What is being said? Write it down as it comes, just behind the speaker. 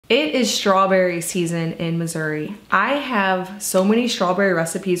It is strawberry season in Missouri. I have so many strawberry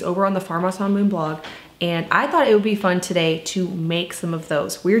recipes over on the Farmhouse on Moon blog, and I thought it would be fun today to make some of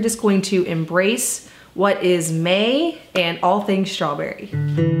those. We're just going to embrace what is May and all things strawberry.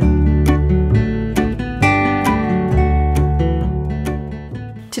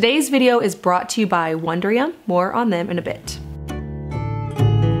 Today's video is brought to you by Wondrium. More on them in a bit.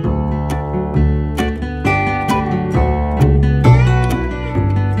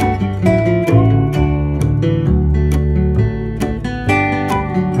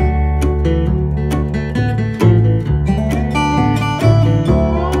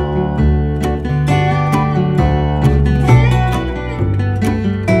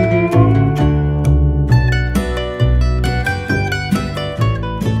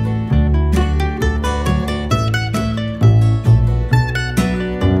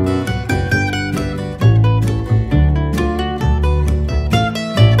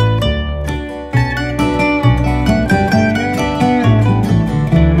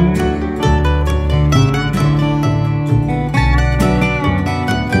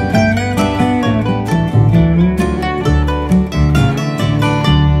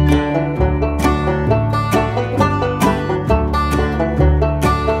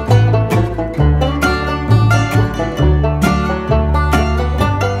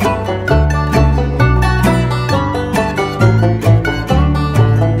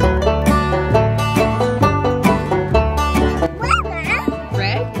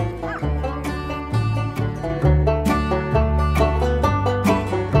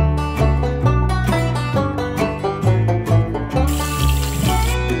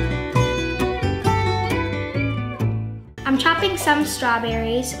 I'm chopping some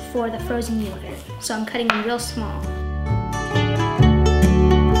strawberries for the frozen yogurt, so I'm cutting them real small.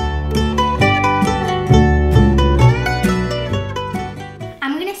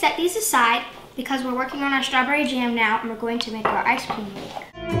 I'm gonna set these aside because we're working on our strawberry jam now and we're going to make our ice cream later.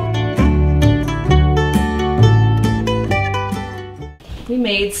 We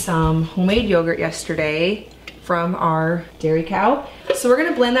made some homemade yogurt yesterday from our dairy cow. So we're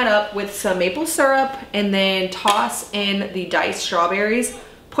gonna blend that up with some maple syrup and then toss in the diced strawberries,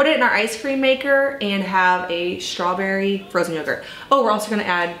 put it in our ice cream maker, and have a strawberry frozen yogurt. Oh, we're also gonna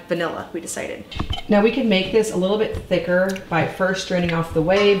add vanilla, we decided. Now we can make this a little bit thicker by first draining off the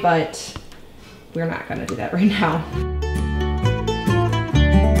whey, but we're not gonna do that right now.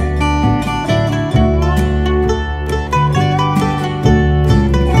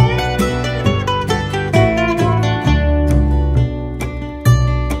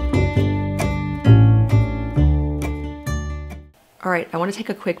 All right, I want to take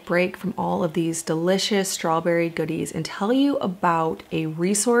a quick break from all of these delicious strawberry goodies and tell you about a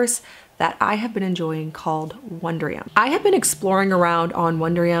resource that I have been enjoying called Wondrium. I have been exploring around on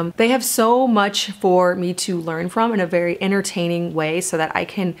Wondrium. They have so much for me to learn from in a very entertaining way so that I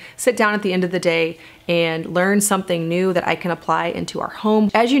can sit down at the end of the day and learn something new that I can apply into our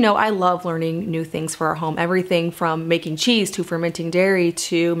home. As you know, I love learning new things for our home. Everything from making cheese to fermenting dairy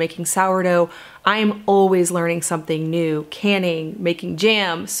to making sourdough. I am always learning something new, canning, making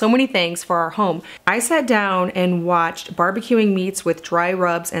jam, so many things for our home. I sat down and watched Barbecuing Meats with Dry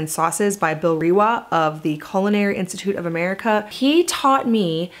Rubs and Sauces by Bill Rewa of the Culinary Institute of America. He taught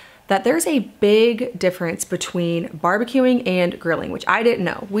me that there's a big difference between barbecuing and grilling, which I didn't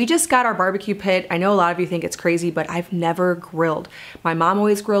know. We just got our barbecue pit. I know a lot of you think it's crazy, but I've never grilled. My mom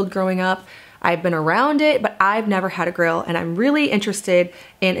always grilled growing up. I've been around it, but I've never had a grill, and I'm really interested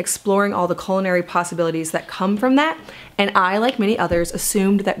in exploring all the culinary possibilities that come from that. And I, like many others,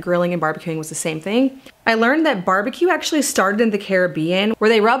 assumed that grilling and barbecuing was the same thing. I learned that barbecue actually started in the Caribbean, where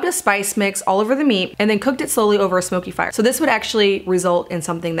they rubbed a spice mix all over the meat and then cooked it slowly over a smoky fire. So this would actually result in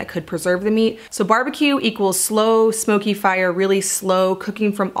something that could preserve the meat. So barbecue equals slow, smoky fire, really slow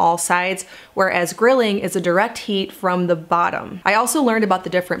cooking from all sides, whereas grilling is a direct heat from the bottom. I also learned about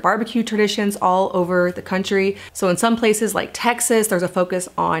the different barbecue traditions all over the country. So in some places like Texas, there's a focus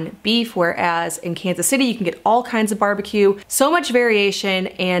on beef, whereas in Kansas City, you can get all kinds of barbecue. So much variation,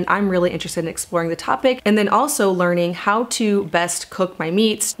 and I'm really interested in exploring the topic and then also learning how to best cook my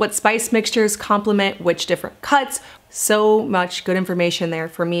meats, what spice mixtures complement which different cuts. So much good information there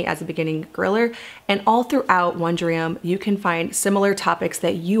for me as a beginning griller. And all throughout Wondrium, you can find similar topics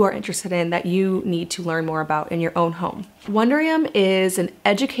that you are interested in that you need to learn more about in your own home. Wondrium is an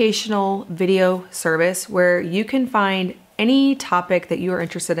educational video service where you can find any topic that you are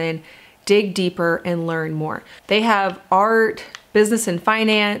interested in, dig deeper, and learn more. They have art, business and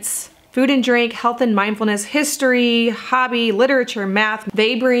finance, food and drink, health and mindfulness, history, hobby, literature, math.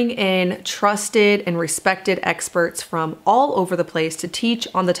 They bring in trusted and respected experts from all over the place to teach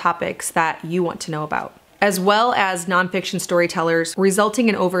on the topics that you want to know about, as well as nonfiction storytellers, resulting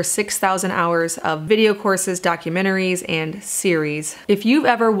in over 6,000 hours of video courses, documentaries, and series. If you've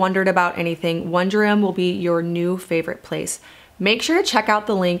ever wondered about anything, Wondrium will be your new favorite place. Make sure to check out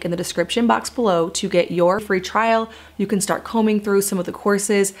the link in the description box below to get your free trial. You can start combing through some of the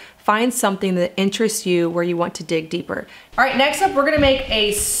courses, find something that interests you where you want to dig deeper. All right, next up, we're gonna make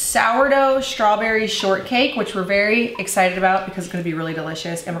a sourdough strawberry shortcake, which we're very excited about because it's gonna be really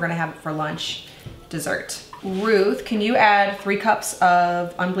delicious, and we're gonna have it for lunch, dessert. Ruth, can you add 3 cups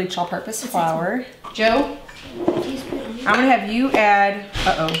of unbleached all-purpose flour? Joe, I'm gonna have you add,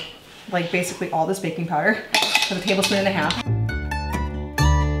 like basically all this baking powder, with a tablespoon and a half.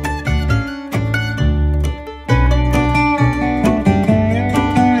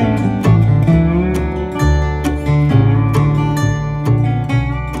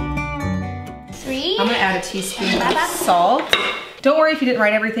 I'm gonna add a teaspoon of salt. Don't worry if you didn't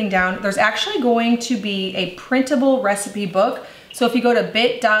write everything down. There's actually going to be a printable recipe book. So if you go to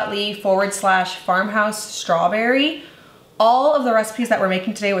bit.ly/farmhouse strawberry, all of the recipes that we're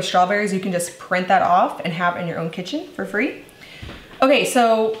making today with strawberries, you can just print that off and have in your own kitchen for free. Okay,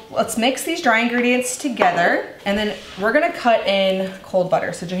 so let's mix these dry ingredients together, and then we're gonna cut in cold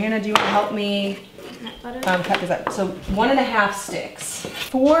butter. So Johanna, do you wanna help me cut this up? So 1½ sticks.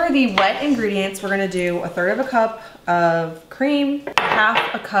 For the wet ingredients, we're gonna do 1/3 cup of cream,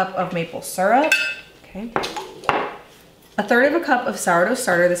 1/2 cup of maple syrup, okay. 1/3 cup of sourdough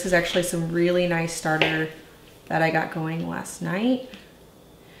starter. This is actually some really nice starter that I got going last night.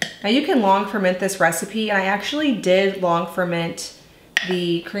 Now you can long ferment this recipe, and I actually did long ferment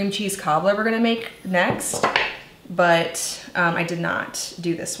the cream cheese cobbler we're gonna make next, but I did not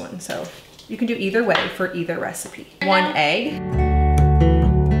do this one. So you can do either way for either recipe. 1 egg.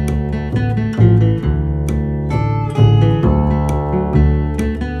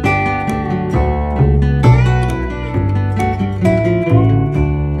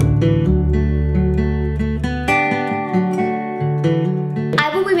 I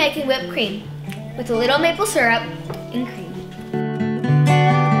will be making whipped cream with a little maple syrup and cream.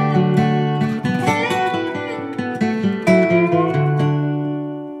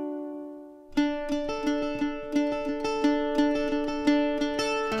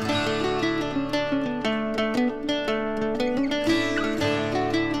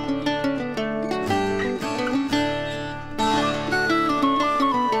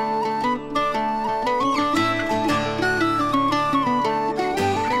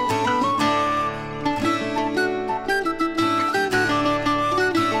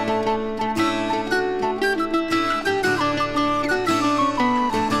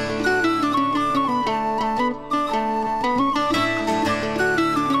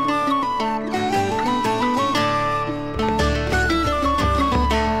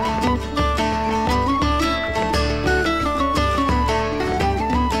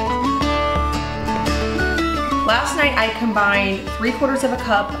 Last night I combined 3/4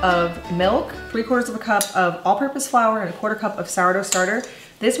 cup of milk, 3/4 cup of all-purpose flour, and 1/4 cup of sourdough starter.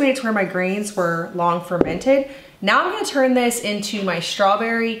 This made it to where my grains were long fermented. Now I'm gonna turn this into my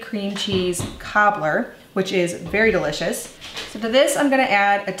strawberry cream cheese cobbler, which is very delicious. So to this, I'm gonna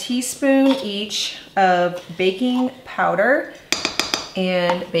add a teaspoon each of baking powder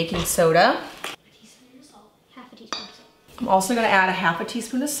and baking soda. A teaspoon of salt, 1/2 teaspoon of salt. I'm also gonna add 1/2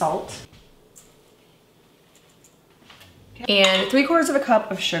 teaspoon of salt. And 3/4 cup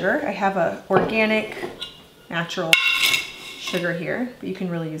of sugar. I have a organic, natural sugar here, but you can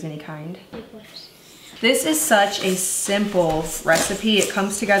really use any kind. This is such a simple recipe. It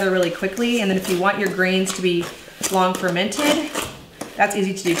comes together really quickly, and then if you want your grains to be long fermented, that's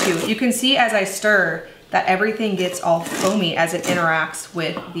easy to do too. You can see as I stir that everything gets all foamy as it interacts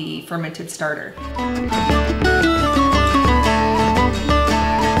with the fermented starter.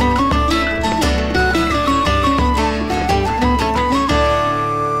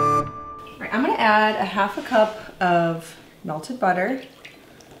 I'm gonna add 1/2 cup of melted butter.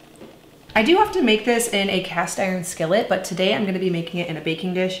 I do have to make this in a cast iron skillet, but today I'm gonna be making it in a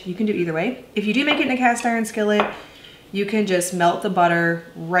baking dish. You can do either way. If you do make it in a cast iron skillet, you can just melt the butter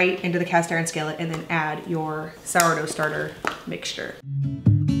right into the cast iron skillet and then add your sourdough starter mixture.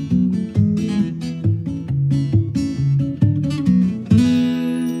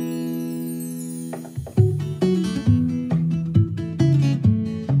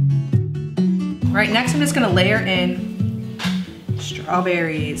 All right, next I'm just gonna layer in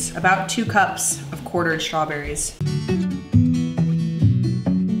strawberries, about 2 cups of quartered strawberries.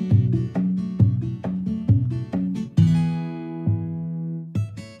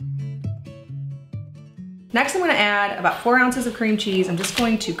 Next, I'm gonna add about 4 ounces of cream cheese. I'm just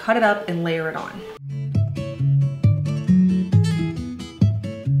going to cut it up and layer it on.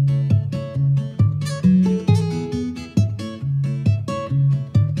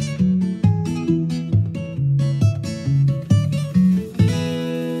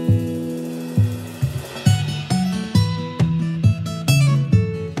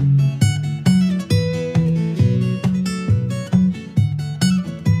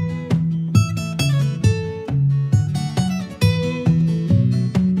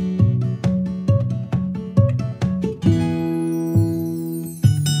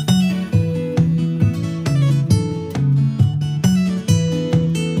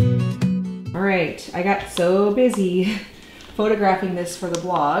 I got so busy photographing this for the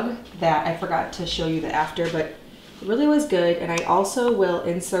blog that I forgot to show you the after, but it really was good. And I also will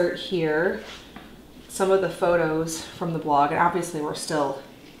insert here some of the photos from the blog. And obviously we're still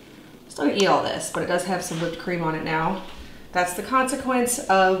gonna eat all this, but it does have some whipped cream on it now. That's the consequence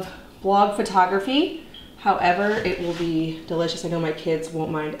of blog photography. However, it will be delicious. I know my kids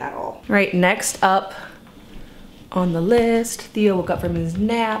won't mind at all. All right, next up on the list, Theo woke up from his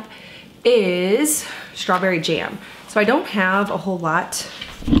nap, is strawberry jam. So I don't have a whole lot.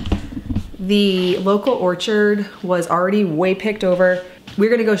 The local orchard was already way picked over.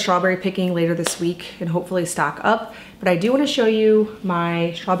 We're gonna go strawberry picking later this week and hopefully stock up. But I do wanna show you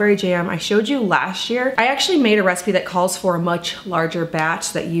my strawberry jam. I showed you last year. I actually made a recipe that calls for a much larger batch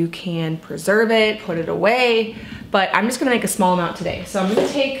so that you can preserve it, put it away. But I'm just gonna make a small amount today. So I'm gonna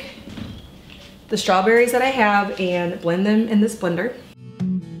take the strawberries that I have and blend them in this blender.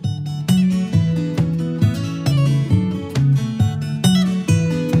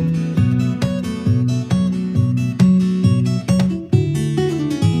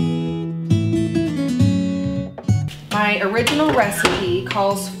 My original recipe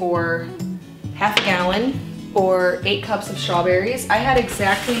calls for half a gallon or 8 cups of strawberries. I had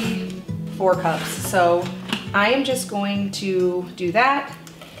exactly 4 cups, so I am just going to do that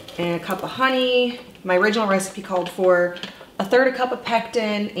and a cup of honey. My original recipe called for 1/3 cup of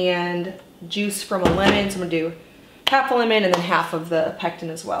pectin and juice from a lemon, so I'm gonna do half a lemon and then half of the pectin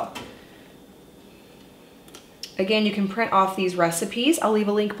as well. Again, you can print off these recipes. I'll leave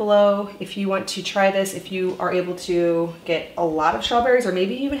a link below if you want to try this, if you are able to get a lot of strawberries or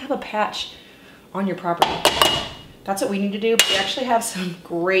maybe you even have a patch on your property. That's what we need to do, but we actually have some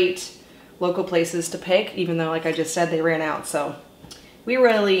great local places to pick, even though, like I just said, they ran out. So we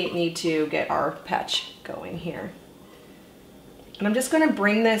really need to get our patch going here. And I'm just gonna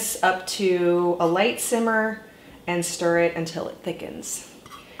bring this up to a light simmer and stir it until it thickens.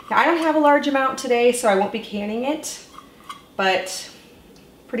 Now, I don't have a large amount today, so I won't be canning it, but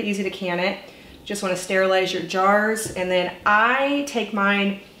pretty easy to can it. Just want to sterilize your jars, and then I take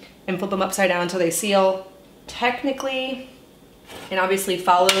mine and flip them upside down until they seal. Technically, and obviously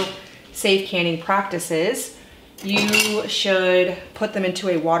follow safe canning practices, you should put them into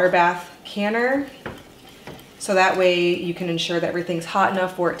a water bath canner, so that way you can ensure that everything's hot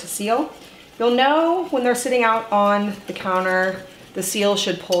enough for it to seal. You'll know when they're sitting out on the counter, the seal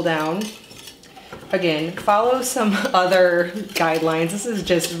should pull down. Again, follow some other guidelines. This is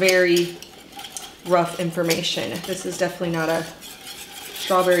just very rough information. This is definitely not a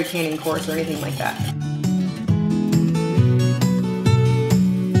strawberry canning course or anything like that.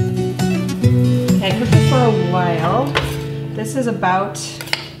 Okay, I cooked it for a while. This is about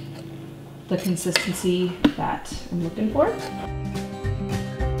the consistency that I'm looking for.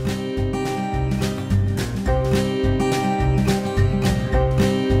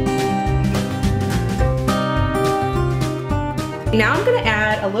 Now I'm gonna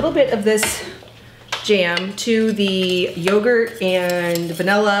add a little bit of this jam to the yogurt and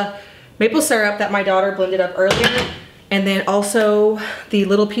vanilla maple syrup that my daughter blended up earlier, and then also the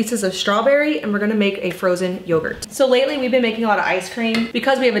little pieces of strawberry, and we're gonna make a frozen yogurt. So lately we've been making a lot of ice cream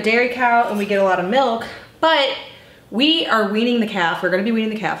because we have a dairy cow and we get a lot of milk, but we are weaning the calf. We're gonna be weaning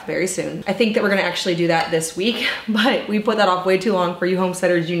the calf very soon. I think that we're gonna actually do that this week, but we put that off way too long. For you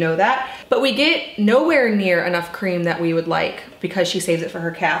homesteaders, you know that. But we get nowhere near enough cream that we would like because she saves it for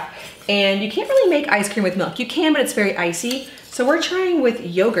her calf. And you can't really make ice cream with milk. You can, but it's very icy. So we're trying with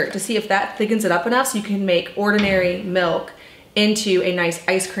yogurt to see if that thickens it up enough so you can make ordinary milk into a nice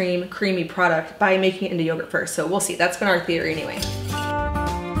ice cream, creamy product by making it into yogurt first. So we'll see, that's been our theory anyway.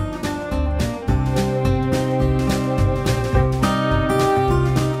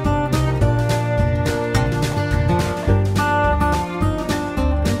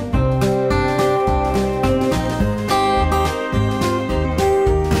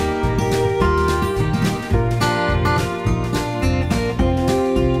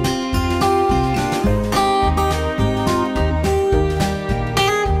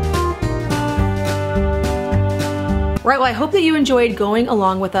 Right, well, I hope that you enjoyed going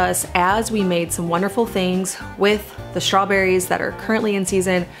along with us as we made some wonderful things with the strawberries that are currently in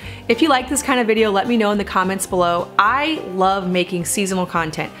season. If you like this kind of video, let me know in the comments below. I love making seasonal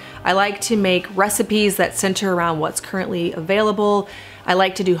content. I like to make recipes that center around what's currently available. I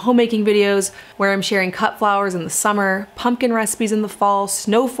like to do homemaking videos where I'm sharing cut flowers in the summer, pumpkin recipes in the fall,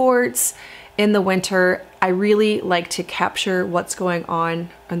 snow forts in the winter. I really like to capture what's going on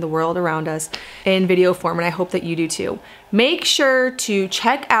in the world around us in video form, and I hope that you do too. Make sure to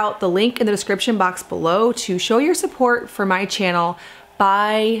check out the link in the description box below to show your support for my channel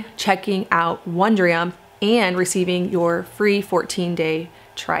by checking out Wondrium and receiving your free 14-day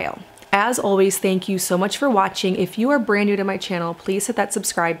trial. As always, thank you so much for watching. If you are brand new to my channel, please hit that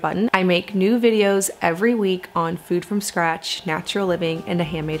subscribe button. I make new videos every week on food from scratch, natural living, and a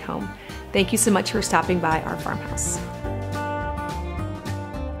handmade home. Thank you so much for stopping by our farmhouse.